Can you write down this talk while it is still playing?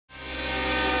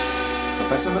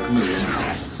Professor McMoo and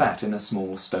Pat sat in a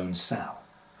small stone cell.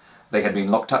 They had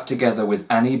been locked up together with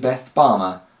Annie Beth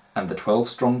Barmer and the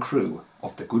 12-strong crew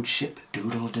of the good ship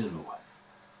Doodle-Doo.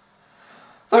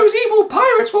 "Those evil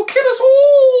pirates will kill us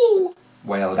all!"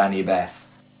 wailed Annie Beth.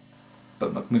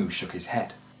 But McMoo shook his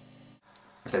head.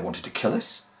 "If they wanted to kill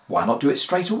us, why not do it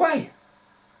straight away?"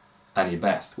 Annie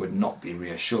Beth would not be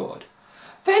reassured.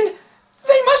 "Then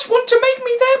they must want to make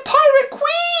me their pirate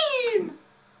queen!"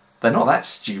 "They're not that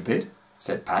stupid,"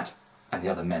 said Pat, and the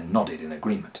other men nodded in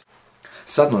agreement.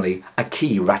 Suddenly, a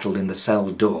key rattled in the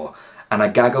cell door, and a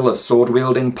gaggle of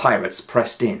sword-wielding pirates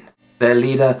pressed in. Their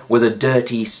leader was a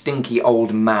dirty, stinky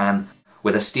old man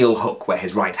with a steel hook where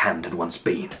his right hand had once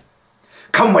been.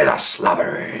 "Come with us,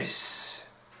 lubbers."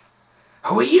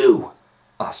 "Who are you?"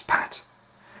 asked Pat.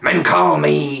 "Men call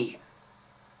me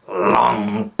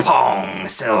Long Pong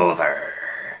Silver."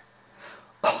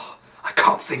 "Oh, I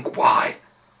can't think why,"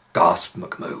 gasped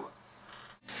McMoo.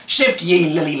 "Shift ye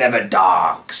lily-livered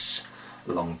dogs."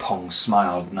 Long Pong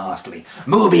smiled nastily.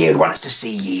 "Moobeard wants to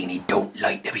see ye and he don't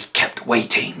like to be kept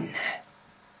waiting.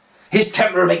 His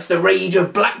temper makes the rage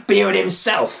of Blackbeard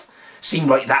himself seem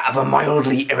like that of a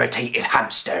mildly irritated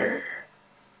hamster."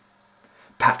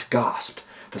 Pat gasped.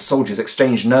 The soldiers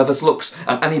exchanged nervous looks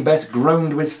and Annie Beth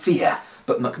groaned with fear,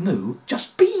 but McMoo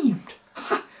just beamed.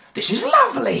 "This is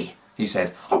lovely," he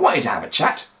said. "I wanted to have a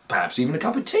chat, perhaps even a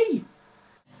cup of tea."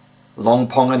 Long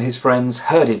Pong and his friends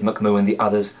herded McMoo and the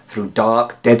others through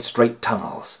dark, dead-straight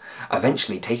tunnels,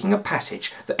 eventually taking a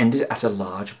passage that ended at a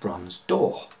large bronze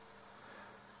door.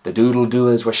 The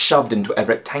Doodle-Doers were shoved into a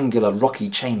rectangular rocky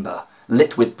chamber,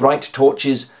 lit with bright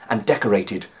torches and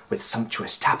decorated with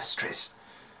sumptuous tapestries.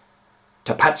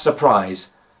 To Pat's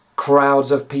surprise,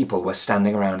 crowds of people were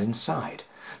standing around inside.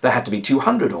 There had to be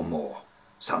 200 or more,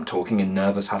 some talking in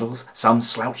nervous huddles, some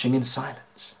slouching in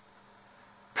silence.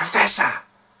 "Professor,"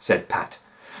 said Pat,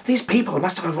 "these people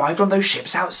must have arrived on those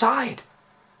ships outside."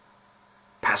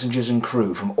 "Passengers and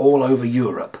crew from all over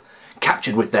Europe,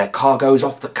 captured with their cargoes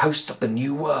off the coast of the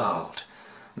New World,"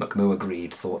 McMoo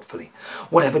agreed thoughtfully.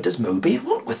 "Whatever does Moobeard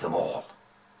want with them all?"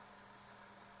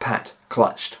 Pat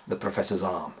clutched the professor's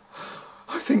arm.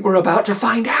 "I think we're about to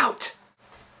find out."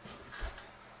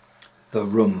 The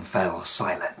room fell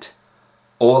silent.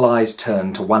 All eyes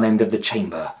turned to one end of the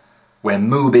chamber, where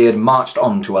Moobeard marched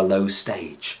on to a low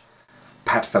stage.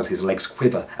 Pat felt his legs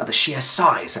quiver at the sheer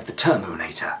size of the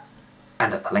Terminator,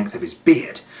 and at the length of his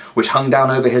beard, which hung down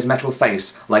over his metal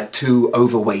face like two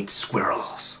overweight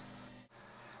squirrels.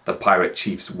 The pirate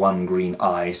chief's one green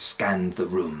eye scanned the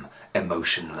room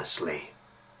emotionlessly.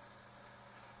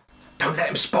 "Don't let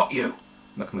him spot you,"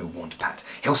 McMoo warned Pat.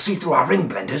 "He'll see through our ring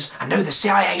blenders and know the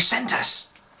CIA sent us."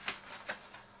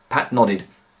 Pat nodded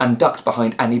and ducked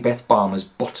behind Annie Beth Barmer's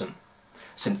bottom.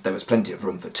 Since there was plenty of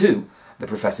room for two, the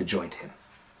professor joined him.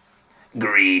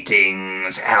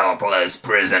 "Greetings, helpless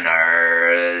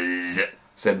prisoners,"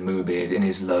 said Moobeard in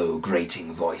his low,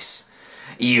 grating voice.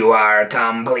 "You are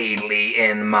completely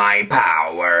in my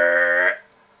power."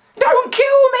 "Don't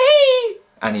kill me!"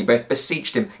 Annie Beth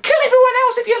beseeched him. "Kill everyone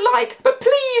else if you like, but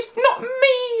please, not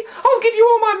me! I'll give you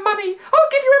all my money! I'll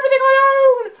give you everything I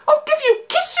own! I'll give you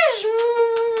kisses!"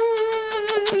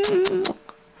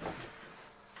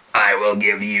 "I will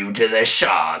give you to the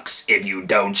sharks if you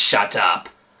don't shut up,"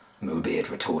 Moobeard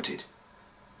retorted.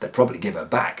 "They'd probably give her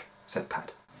back," said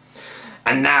Pat.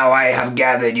 "And now I have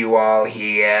gathered you all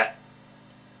here,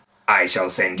 I shall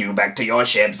send you back to your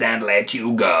ships and let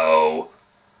you go."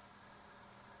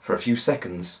 For a few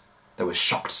seconds, there was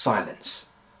shocked silence.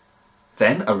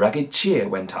 Then a ragged cheer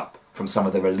went up from some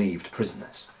of the relieved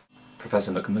prisoners.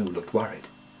 Professor McMoo looked worried.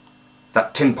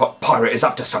 "That tin-pot pirate is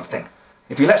up to something.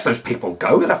 If he lets those people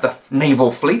go, he'll have the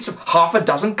naval fleets of half a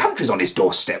dozen countries on his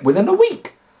doorstep within a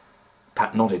week."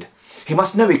 Pat nodded. "He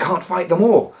must know he can't fight them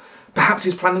all. Perhaps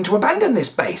he's planning to abandon this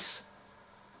base."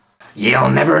 "You'll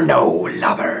never know,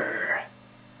 lubber."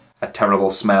 A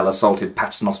terrible smell assaulted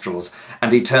Pat's nostrils,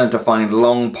 and he turned to find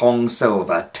Long Pong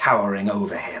Silver towering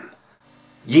over him.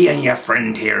 "Ye and your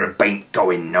friend here bain't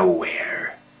going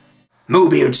nowhere.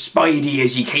 Moobeard spied ye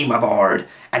as ye came aboard,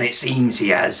 and it seems he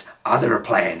has other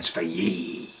plans for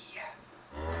ye."